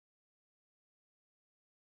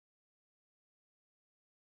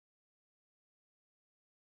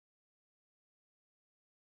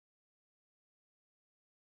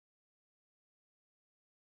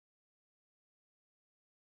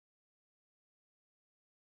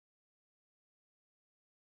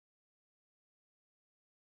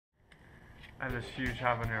I have this huge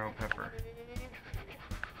habanero pepper.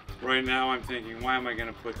 Right now I'm thinking, why am I going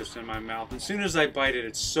to put this in my mouth? As soon as I bite it,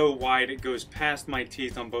 it's so wide it goes past my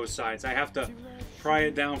teeth on both sides. I have to pry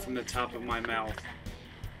it down from the top of my mouth.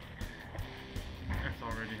 It's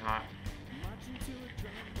already hot.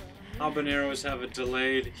 Habaneros have a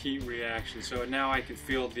delayed heat reaction, so now I can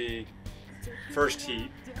feel the first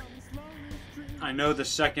heat. I know the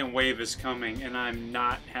second wave is coming, and I'm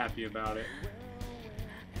not happy about it.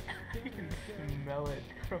 You can smell it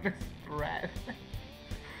from his breath.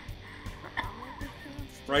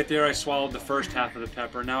 Right there, I swallowed the first half of the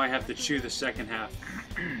pepper. Now I have to chew the second half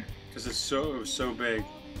because it was so big.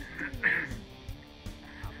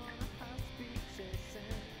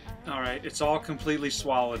 All right, it's all completely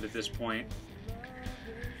swallowed at this point.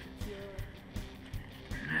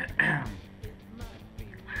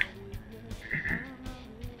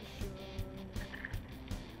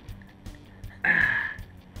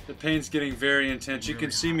 The pain's getting very intense. You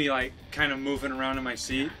can see me like kind of moving around in my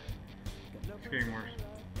seat. It's getting worse.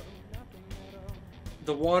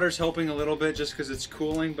 The water's helping a little bit just because it's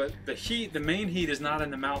cooling, but the heat, the main heat is not in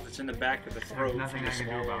the mouth, it's in the back of the throat. There's nothing I can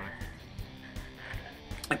do about it.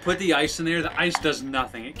 I put the ice in there, the ice does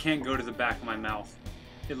nothing. It can't go to the back of my mouth.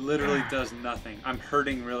 It literally does nothing. I'm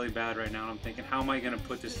hurting really bad right now, and I'm thinking, how am I going to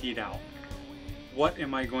put this heat out? What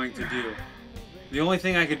am I going to do? The only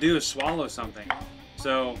thing I could do is swallow something.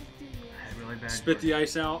 So, Really bad spit choice. the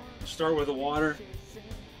ice out, start with the water.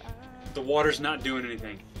 The water's not doing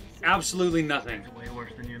anything. Absolutely nothing. It's way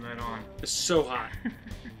worse than you let on. It's so hot.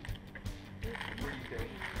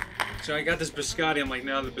 So I got this biscotti. I'm like,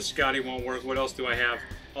 no, the biscotti won't work. What else do I have?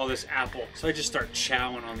 Oh, this apple. So I just start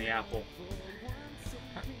chowing on the apple.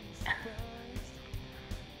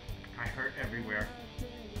 I hurt everywhere.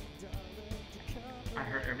 I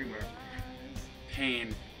hurt everywhere.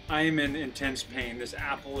 Pain. I am in intense pain. This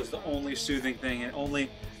apple is the only soothing thing. It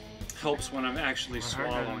only helps when I'm actually My heart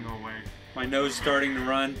doesn't swallowing. go away. My nose is starting to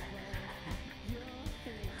run.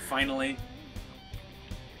 Finally.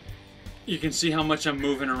 You can see how much I'm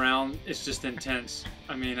moving around. It's just intense.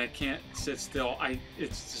 I mean, I can't sit still.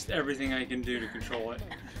 It's just everything I can do to control it.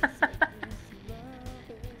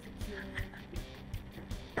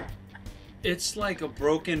 It's like a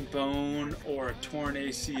broken bone or a torn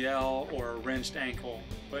ACL or a wrenched ankle,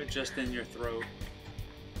 but just in your throat.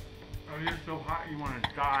 Oh, you're so hot you want to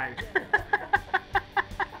die.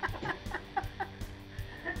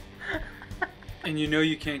 And you know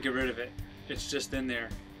you can't get rid of it. It's just in there.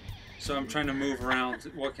 So I'm trying to move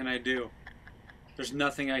around. What can I do? There's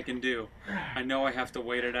nothing I can do. I know I have to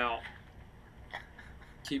wait it out.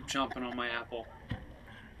 Keep chomping on my apple.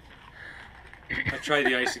 I tried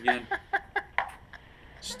the ice again.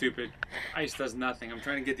 Stupid. Ice does nothing. I'm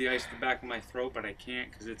trying to get the ice to the back of my throat, but I can't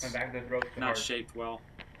because it's My back of the throat's not hard. shaped well.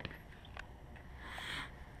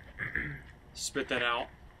 Spit that out.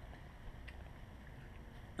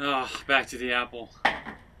 Ah, back to the apple.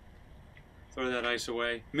 Throw that ice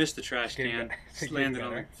away. Missed the trash can. Just landed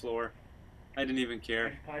on the floor. I didn't even care.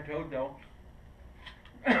 It's pie toad though.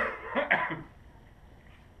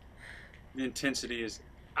 The intensity is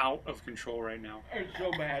out of control right now. It's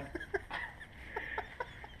so bad.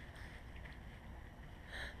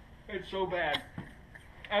 It's so bad.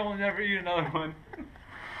 I will never eat another one.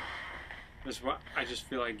 I just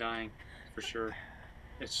feel like dying, for sure.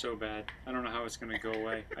 It's so bad. I don't know how it's going to go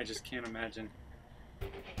away. I just can't imagine.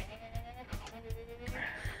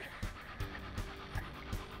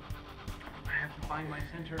 I have to find my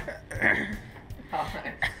center.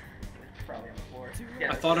 Probably on the floor.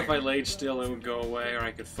 I thought if I laid still it would go away, or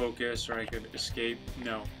I could focus, or I could escape.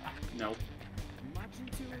 No. Nope.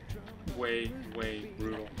 Way, way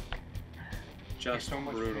brutal. Just So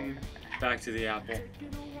much brutal. pain. Back to the apple.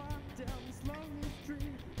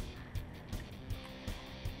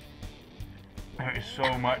 There is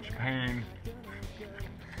so much pain.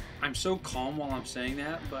 I'm so calm while I'm saying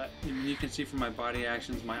that, but you can see from my body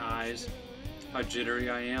actions, my eyes, how jittery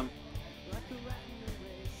I am.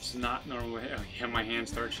 It's not normal. Yeah, my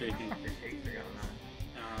hands start shaking.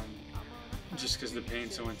 Just because the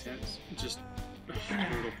pain's so intense. Just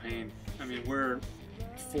brutal pain. I mean, we're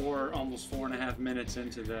almost 4.5 minutes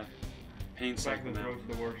into the pain Back cycle of the now. throat's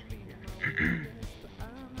the worst.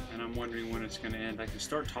 And I'm wondering when it's going to end. I can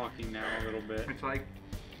start talking now a little bit, It's like,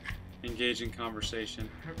 engage in conversation.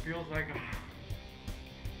 it feels like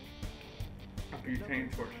a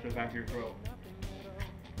butane torch to the back of your throat.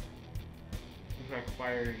 It's like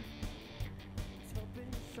firing.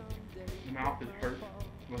 The mouth is hurt,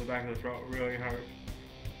 but the back of the throat really hurts.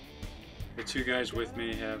 The two guys with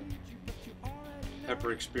me have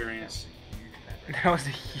pepper experience. That was a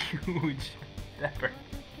huge pepper.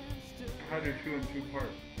 had to chew in 2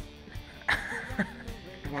 parts.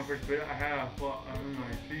 My first bit, I had a flaw on my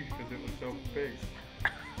teeth because it was so big.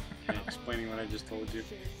 Yeah, explaining what I just told you.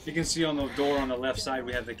 You can see on the door on the left side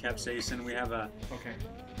we have the capsaicin. We have a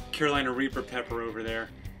Carolina Reaper pepper over there.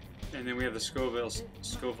 And then we have the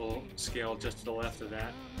Scoville scale just to the left of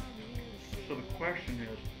that. So the question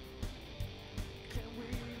is,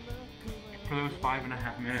 for those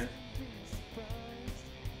 5.5 minutes,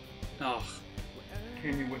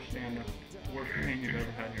 can you withstand the worst pain you've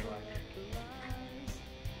ever had in your life?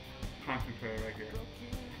 Concentrate right here.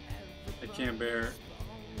 I can't bear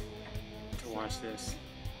to watch this.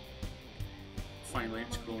 Finally,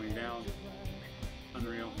 it's cooling down.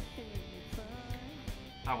 Unreal.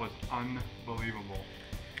 That was unbelievable.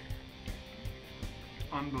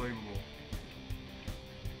 Unbelievable.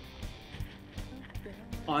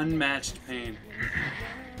 Unmatched pain.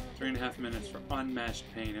 3.5 minutes for unmatched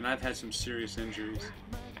pain. And I've had some serious injuries.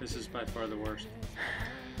 This is by far the worst.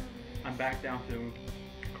 I'm back down to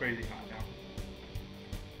crazy hot now.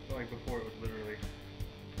 So like before it was literally,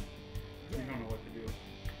 you don't know what to do.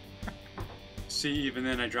 See, even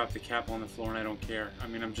then I dropped the cap on the floor and I don't care. I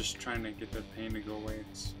mean, I'm just trying to get the pain to go away.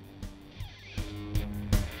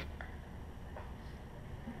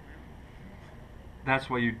 That's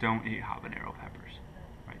why you don't eat habanero peppers.